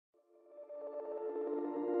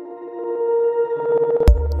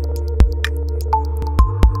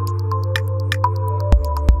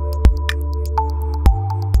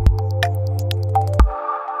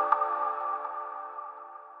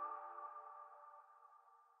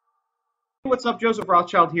What's up, Joseph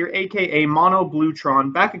Rothschild here, aka Mono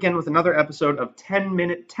Bluetron, back again with another episode of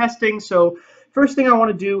 10-minute testing. So first thing I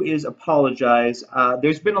want to do is apologize.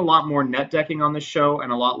 There's been a lot more net decking on this show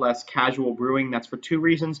and a lot less casual brewing. That's for two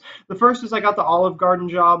reasons. The first is I got the Olive Garden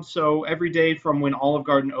job, so every day from when Olive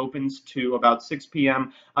Garden opens to about 6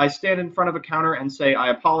 p.m., I stand in front of a counter and say, I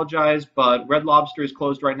apologize, but Red Lobster is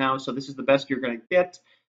closed right now, so this is the best you're going to get.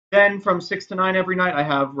 Then from 6 to 9 every night, I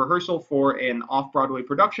have rehearsal for an off-Broadway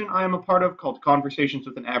production I am a part of called Conversations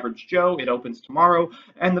with an Average Joe. It opens tomorrow,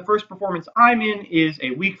 and the first performance I'm in is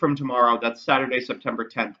a week from tomorrow. That's Saturday, September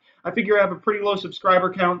 10th. I figure I have a pretty low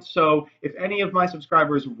subscriber count, so if any of my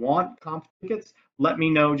subscribers want comp tickets, let me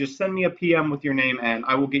know. Just send me a PM with your name, and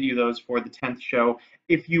I will get you those for the 10th show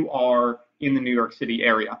if you are in the New York City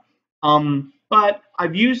area. But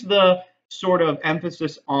I've used the sort of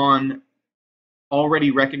emphasis on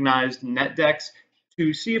already recognized net decks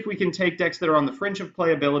to see if we can take decks that are on the fringe of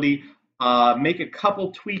playability, make a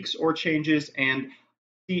couple tweaks or changes, and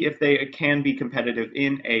see if they can be competitive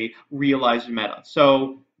in a realized meta.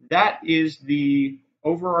 So that is the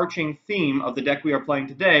overarching theme of the deck we are playing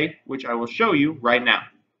today, which I will show you right now.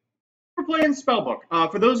 We're playing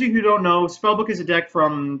Spellbook. For those of you who don't know, Spellbook is a deck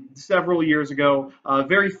from several years ago.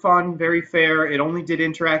 Very fun, very fair. It only did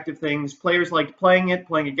interactive things. Players liked playing it,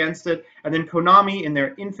 playing against it, and then Konami, in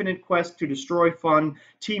their infinite quest to destroy fun,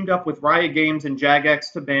 teamed up with Riot Games and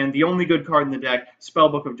Jagex to ban the only good card in the deck,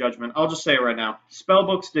 Spellbook of Judgement. I'll just say it right now.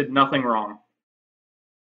 Spellbooks did nothing wrong.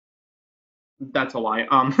 That's a lie.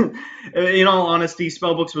 In all honesty,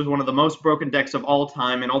 Spellbooks was one of the most broken decks of all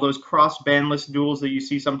time, and all those cross-banlist duels that you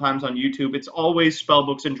see sometimes on YouTube, it's always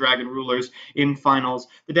Spellbooks and Dragon Rulers in finals.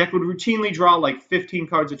 The deck would routinely draw like 15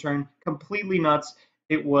 cards a turn, completely nuts.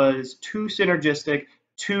 It was too synergistic,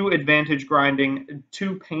 too advantage grinding,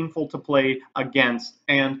 too painful to play against.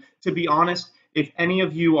 And to be honest, if any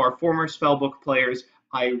of you are former Spellbook players,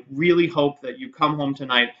 I really hope that you come home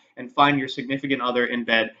tonight and find your significant other in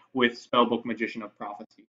bed with Spellbook Magician of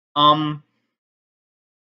Prophecy.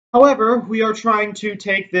 However, we are trying to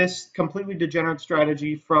take this completely degenerate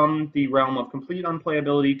strategy from the realm of complete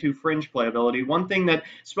unplayability to fringe playability. One thing that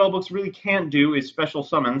Spellbooks really can't do is special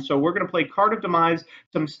summon, so we're going to play Card of Demise,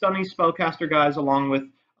 some stunning spellcaster guys along with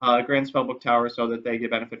Grand Spellbook Tower so that they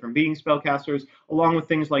get benefit from being spellcasters, along with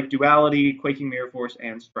things like Duality, Quaking Mirror Force,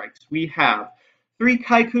 and Strikes. We have 3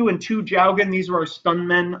 Kaiku and 2 Jowgen. These are our stun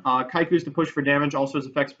men. Kaiku's to push for damage, also his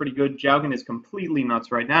effect's pretty good. Jowgen is completely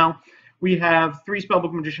nuts right now. We have 3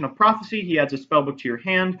 Spellbook Magician of Prophecy. He adds a spellbook to your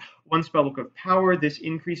hand. 1 Spellbook of Power. This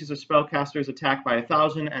increases a spellcaster's attack by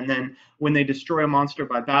 1,000, and then when they destroy a monster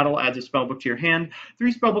by battle, adds a spellbook to your hand.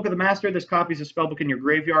 3 Spellbook of the Master. This copies a spellbook in your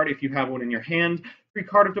graveyard if you have one in your hand. 3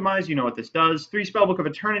 Card of Demise, you know what this does. 3 Spellbook of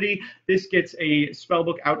Eternity, this gets a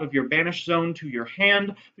spellbook out of your banish zone to your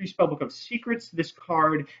hand. 3 Spellbook of Secrets, this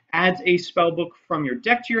card adds a spellbook from your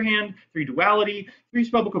deck to your hand. 3 Duality. 3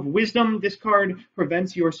 Spellbook of Wisdom, this card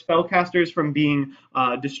prevents your spellcasters from being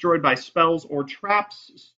destroyed by spells or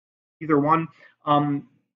traps, either one.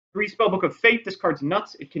 3 Spellbook of Fate, this card's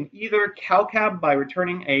nuts. It can either Calcab by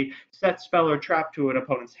returning a set spell or trap to an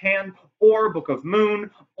opponent's hand, or Book of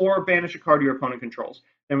Moon, or banish a card your opponent controls.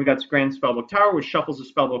 Then we got Grand Spellbook Tower, which shuffles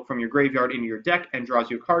a spellbook from your graveyard into your deck and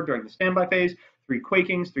draws you a card during the standby phase. 3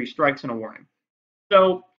 Quakings, 3 Strikes, and a Warning.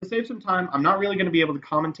 So, to save some time, I'm not really going to be able to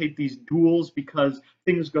commentate these duels because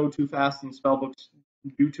things go too fast and Spellbooks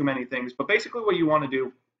do too many things. But basically what you want to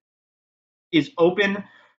do is open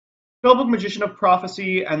Spellbook Magician of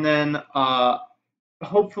Prophecy, and then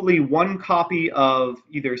hopefully 1 copy of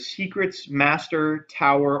either Secrets, Master,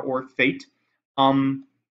 Tower, or Fate.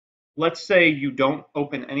 Let's say you don't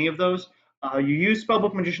open any of those. You use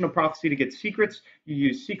Spellbook Magician of Prophecy to get Secrets, you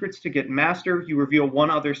use Secrets to get Master, you reveal 1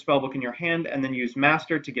 other spellbook in your hand, and then use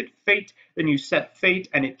Master to get Fate, then you set Fate,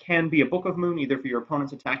 and it can be a Book of Moon, either for your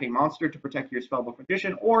opponent's attacking monster to protect your Spellbook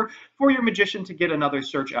Magician, or for your Magician to get another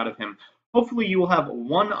search out of him. Hopefully you will have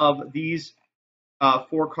 1 of these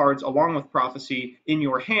 4 cards along with Prophecy in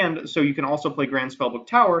your hand, so you can also play Grand Spellbook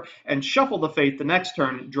Tower and shuffle the Fate the next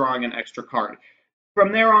turn, drawing an extra card.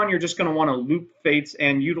 From there on, you're just going to want to loop Fates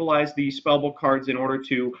and utilize the Spellbook cards in order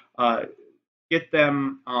to get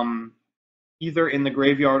them either in the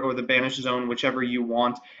graveyard or the banish zone, whichever you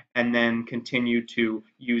want, and then continue to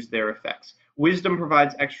use their effects. Wisdom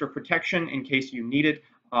provides extra protection in case you need it,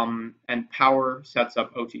 and Power sets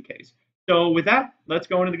up OTKs. So with that, let's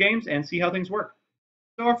go into the games and see how things work.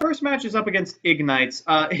 So our first match is up against Ignites.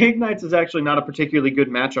 Ignites is actually not a particularly good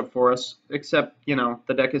matchup for us, except, you know,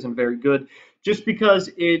 the deck isn't very good, just because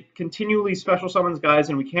it continually special summons guys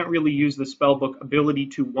and we can't really use the spellbook ability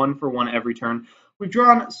to 1-for-1 every turn. We've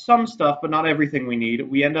drawn some stuff, but not everything we need.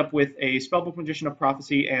 We end up with a Spellbook Magician of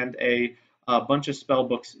Prophecy and a bunch of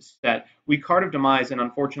Spellbooks set. We Card of Demise and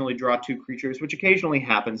unfortunately draw 2 creatures, which occasionally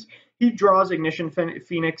happens. He draws Ignition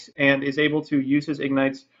Phoenix and is able to use his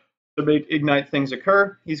Ignites to make Ignite things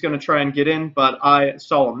occur. He's going to try and get in, but I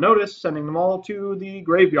Solemn Notice, sending them all to the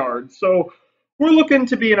graveyard. So we're looking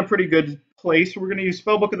to be in a pretty good place. We're going to use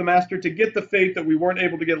Spellbook of the Master to get the Fate that we weren't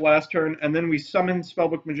able to get last turn, and then we summon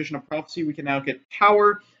Spellbook Magician of Prophecy. We can now get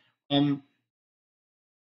Power.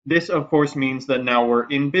 This, of course, means that now we're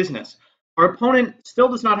in business. Our opponent still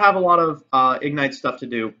does not have a lot of Ignite stuff to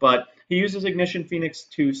do, but he uses Ignition Phoenix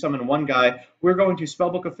to summon one guy. We're going to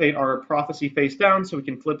Spellbook of Fate our Prophecy face down so we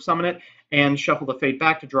can flip summon it and shuffle the Fate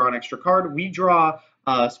back to draw an extra card. We draw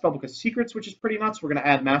Spellbook of Secrets, which is pretty nuts. We're going to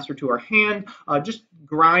add Master to our hand, just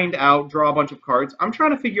grind out, draw a bunch of cards. I'm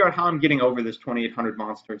trying to figure out how I'm getting over this 2800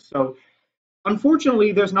 monster. So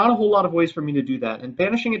unfortunately, there's not a whole lot of ways for me to do that, and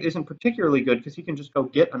banishing it isn't particularly good because he can just go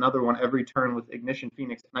get another one every turn with Ignition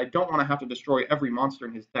Phoenix, and I don't want to have to destroy every monster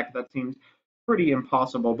in his deck. That seems pretty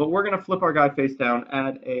impossible, but we're going to flip our guy face down,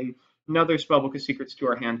 add another Spellbook of Secrets to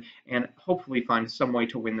our hand, and hopefully find some way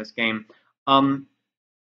to win this game.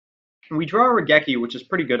 We draw a Regeki, which is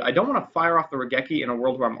pretty good. I don't want to fire off the Regeki in a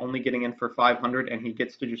world where I'm only getting in for 500 and he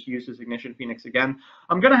gets to just use his Ignition Phoenix again.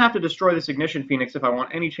 I'm going to have to destroy this Ignition Phoenix if I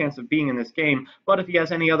want any chance of being in this game, but if he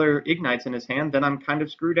has any other Ignites in his hand, then I'm kind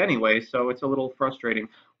of screwed anyway, so it's a little frustrating.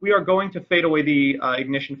 We are going to fade away the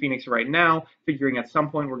Ignition Phoenix right now, figuring at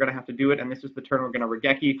some point we're going to have to do it, and this is the turn we're going to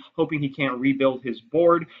Regeki, hoping he can't rebuild his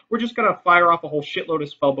board. We're just going to fire off a whole shitload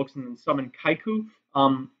of Spellbooks and then summon Kaiku.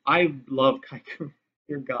 I love Kaiku.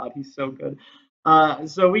 Dear God, he's so good.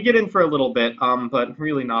 So we get in for a little bit, but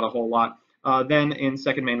really not a whole lot. Then in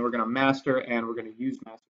second main, we're going to Master, and we're going to use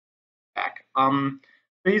Master back.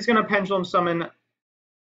 He's going to Pendulum Summon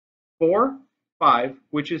 4, 5,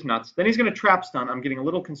 which is nuts. Then he's going to Trap Stun. I'm getting a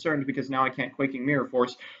little concerned because now I can't Quaking Mirror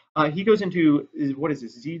Force. He goes into, what is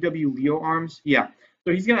this, ZW Leo Arms? Yeah.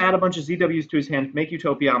 So he's going to add a bunch of ZWs to his hand, make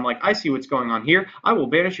Utopia. I'm like, I see what's going on here. I will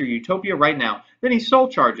banish your Utopia right now. Then he Soul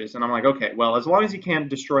Charges, and I'm like, okay, well, as long as he can't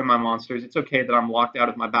destroy my monsters, it's okay that I'm locked out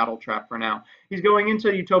of my Battle Trap for now. He's going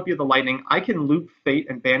into Utopia the Lightning. I can loop Fate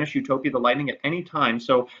and banish Utopia the Lightning at any time,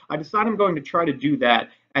 so I decide I'm going to try to do that.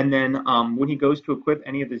 And then when he goes to equip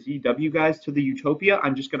any of the ZW guys to the Utopia,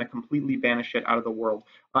 I'm just going to completely banish it out of the world.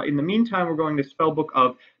 In the meantime, we're going to Spellbook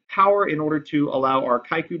of Power in order to allow our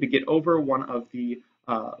Kaiku to get over one of the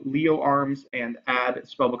Leo Arms and add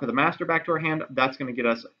Spellbook of the Master back to our hand. That's going to get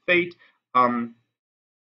us Fate, or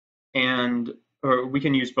we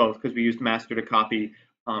can use both because we used Master to copy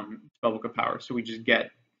Spellbook of Power, so we just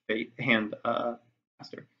get Fate and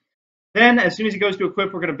Master. Then, as soon as he goes to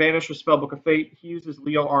equip, we're going to banish with Spellbook of Fate. He uses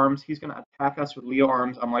Leo Arms. He's going to attack us with Leo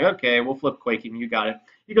Arms. I'm like, okay, we'll flip Quaking. You got it.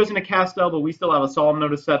 He goes into Castel, but we still have a Solemn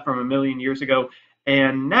Notice set from a million years ago.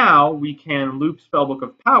 And now we can loop Spellbook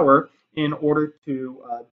of Power in order to do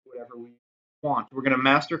whatever we want. We're going to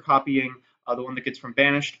Master copying the one that gets from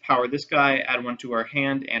Banished, power this guy, add one to our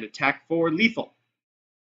hand, and attack for lethal.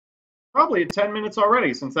 Probably at 10 minutes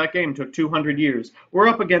already, since that game took 200 years. We're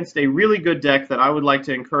up against a really good deck that I would like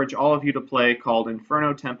to encourage all of you to play called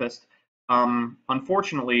Inferno Tempest.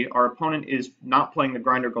 Unfortunately, our opponent is not playing the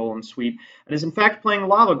Grinder Golem sweep, and is in fact playing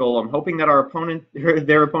Lava Golem, hoping that our opponent,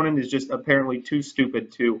 their opponent is just apparently too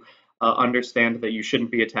stupid to understand that you shouldn't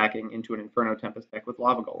be attacking into an Inferno Tempest deck with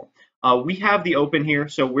Lava Golem. We have the open here,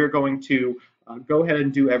 so we're going to go ahead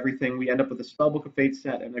and do everything. We end up with a Spellbook of Fate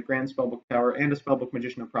set, and a Grand Spellbook Tower, and a Spellbook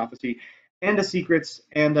Magician of Prophecy, and a Secrets,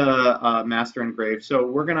 and a Master Engrave. So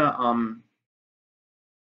we're going to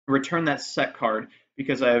return that set card,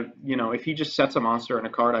 because if he just sets a monster and a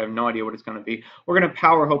card, I have no idea what it's going to be. We're going to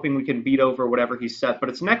Power, hoping we can beat over whatever he's set, but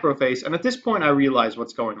it's Necroface, and at this point I realize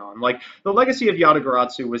what's going on. Like, the Legacy of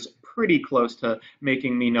Yatagarasu was pretty close to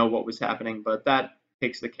making me know what was happening, but that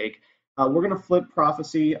takes the cake. We're going to flip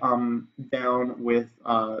Prophecy down with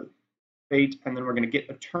Fate, and then we're going to get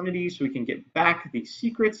Eternity so we can get back the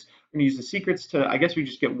Secrets. We're going to use the Secrets to, I guess we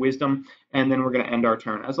just get Wisdom, and then we're going to end our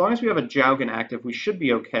turn. As long as we have a Jowgen active, we should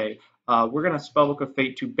be okay. We're going to Spellbook of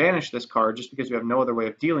Fate to banish this card, just because we have no other way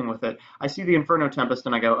of dealing with it. I see the Inferno Tempest,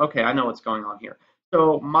 and I go, okay, I know what's going on here.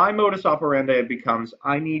 So my modus operandi becomes,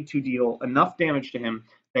 I need to deal enough damage to him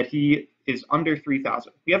that he is under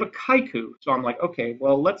 3,000. We have a Kaiku, so I'm like, okay,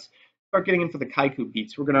 well, let's start getting in for the Kaiku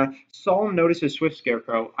beats. We're going to Solemn Notice his Swift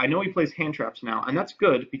Scarecrow. I know he plays hand traps now, and that's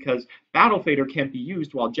good because Battle Fader can't be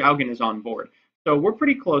used while Jowgen is on board. So we're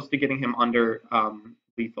pretty close to getting him under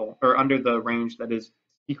lethal, or under the range that is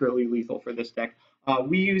secretly lethal for this deck.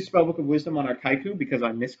 We use Spellbook of Wisdom on our Kaiku because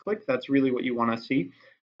I misclicked. That's really what you want to see.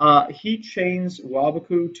 He chains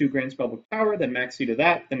Wabaku to Grand Spellbook Tower, then Max C to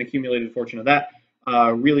that, then Accumulated Fortune of that.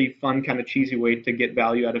 Really fun, kind of cheesy way to get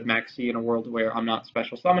value out of Max C in a world where I'm not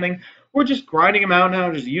special summoning. We're just grinding them out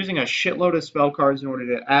now, just using a shitload of spell cards in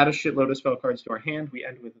order to add a shitload of spell cards to our hand. We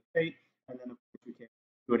end with a Fate, and then of course we can't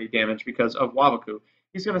do any damage because of Wabaku.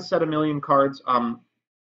 He's going to set a million cards.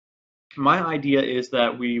 My idea is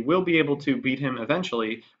that we will be able to beat him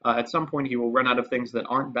eventually. At some point, he will run out of things that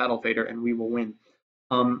aren't Battle Fader, and we will win.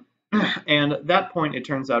 And that point, it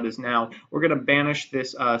turns out, is now. We're going to banish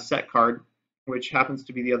this set card, which happens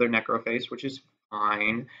to be the other Necroface, which is fine.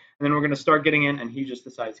 And then we're going to start getting in, and he just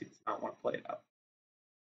decides he does not want to play it out.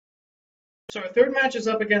 So our third match is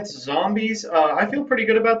up against Zombies. I feel pretty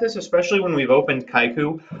good about this, especially when we've opened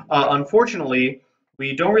Kaiku. Unfortunately,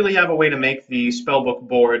 we don't really have a way to make the spellbook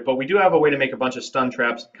board, but we do have a way to make a bunch of stun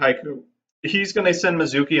traps. Kaiku, he's going to send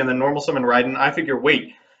Mizuki and then normal summon Raiden. I figure,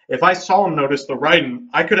 wait, if I Solemn Notice the Raiden,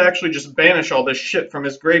 I could actually just banish all this shit from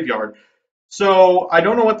his graveyard. So I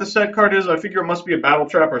don't know what the set card is. I figure it must be a battle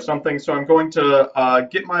trap or something. So I'm going to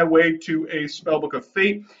get my way to a Spellbook of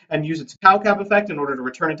Fate and use its cow cap effect in order to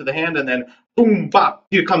return it to the hand. And then boom, bop,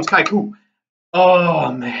 here comes Kaiku.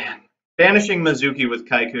 Oh, man. Banishing Mizuki with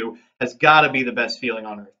Kaiku has got to be the best feeling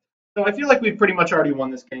on Earth. So I feel like we've pretty much already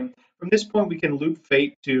won this game. From this point, we can loop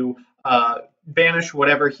Fate to banish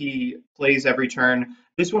whatever he plays every turn.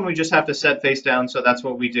 This one we just have to set face down, so that's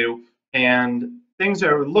what we do. And things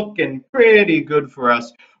are looking pretty good for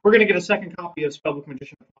us. We're going to get a second copy of Spellbook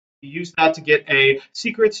Magician. Use that to get a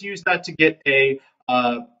Secrets, use that to get a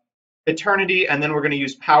Eternity, and then we're going to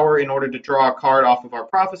use Power in order to draw a card off of our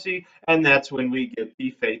Prophecy, and that's when we get the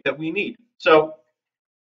Fate that we need. So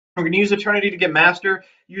we're going to use Eternity to get Master,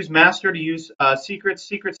 use Master to use Secrets,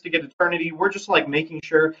 Secrets to get Eternity. We're just like making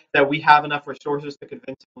sure that we have enough resources to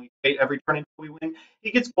convincingly Fate every turn until we win. He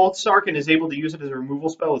gets both Sark and is able to use it as a removal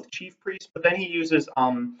spell with Chief Priest, but then he uses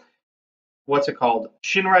what's it called?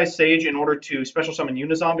 Shinrai Sage in order to special summon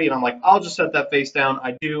Unizombie, and I'm like, I'll just set that face down.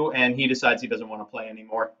 I do, and he decides he doesn't want to play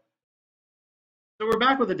anymore. So we're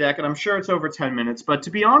back with the deck, and I'm sure it's over 10 minutes, but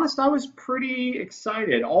to be honest, I was pretty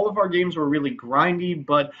excited. All of our games were really grindy,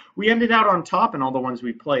 but we ended out on top in all the ones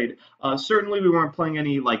we played. Certainly we weren't playing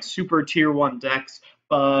any like super tier 1 decks,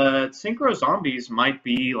 but Synchro Zombies might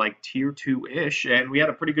be like tier 2-ish, and we had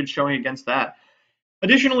a pretty good showing against that.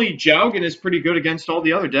 Additionally, Jowgen is pretty good against all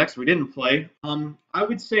the other decks we didn't play. I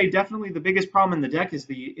would say definitely the biggest problem in the deck is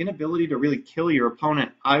the inability to really kill your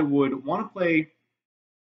opponent. I would want to play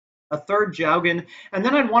a third Jowgen, and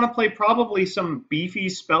then I'd want to play probably some beefy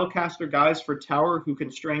spellcaster guys for tower who can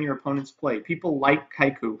strain your opponent's play. People like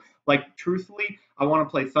Kaiku. Like, truthfully, I want to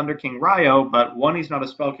play Thunder King Ryo, but one, he's not a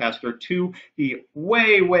spellcaster. Two, he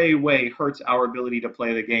way hurts our ability to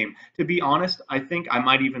play the game. To be honest, I think I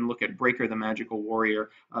might even look at Breaker the Magical Warrior,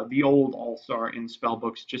 the old all-star in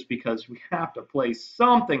Spellbooks, just because we have to play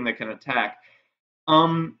something that can attack.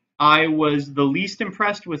 I was the least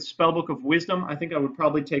impressed with Spellbook of Wisdom. I think I would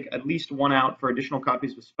probably take at least one out for additional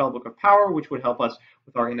copies of Spellbook of Power, which would help us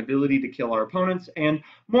with our inability to kill our opponents. And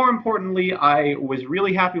more importantly, I was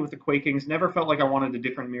really happy with the Quakings, never felt like I wanted a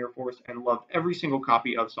different Mirror Force, and loved every single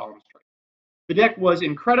copy of Solemn Strike. The deck was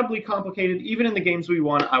incredibly complicated. Even in the games we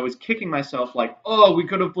won, I was kicking myself like, oh, we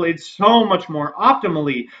could have played so much more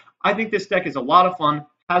optimally. I think this deck is a lot of fun,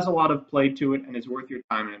 has a lot of play to it, and is worth your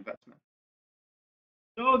time and investment.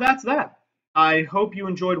 So that's that. I hope you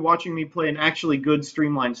enjoyed watching me play an actually good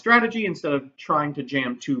streamlined strategy instead of trying to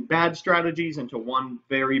jam two bad strategies into one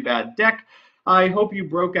very bad deck. I hope you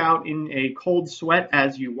broke out in a cold sweat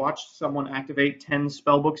as you watched someone activate 10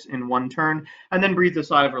 spellbooks in one turn, and then breathed a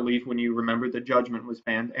sigh of relief when you remembered that Judgement was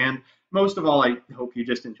banned. And most of all, I hope you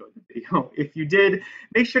just enjoyed the video. If you did,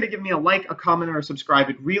 make sure to give me a like, a comment, or a subscribe.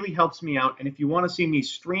 It really helps me out. And if you want to see me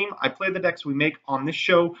stream, I play the decks we make on this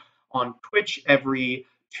show on Twitch every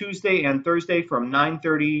Tuesday and Thursday from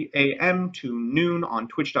 9:30 a.m. to noon on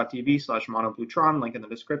twitch.tv/monobluetron, link in the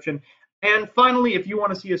description. And finally, if you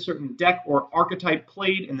want to see a certain deck or archetype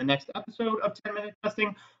played in the next episode of 10-Minute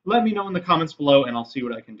Testing, let me know in the comments below and I'll see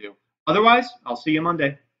what I can do. Otherwise, I'll see you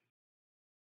Monday.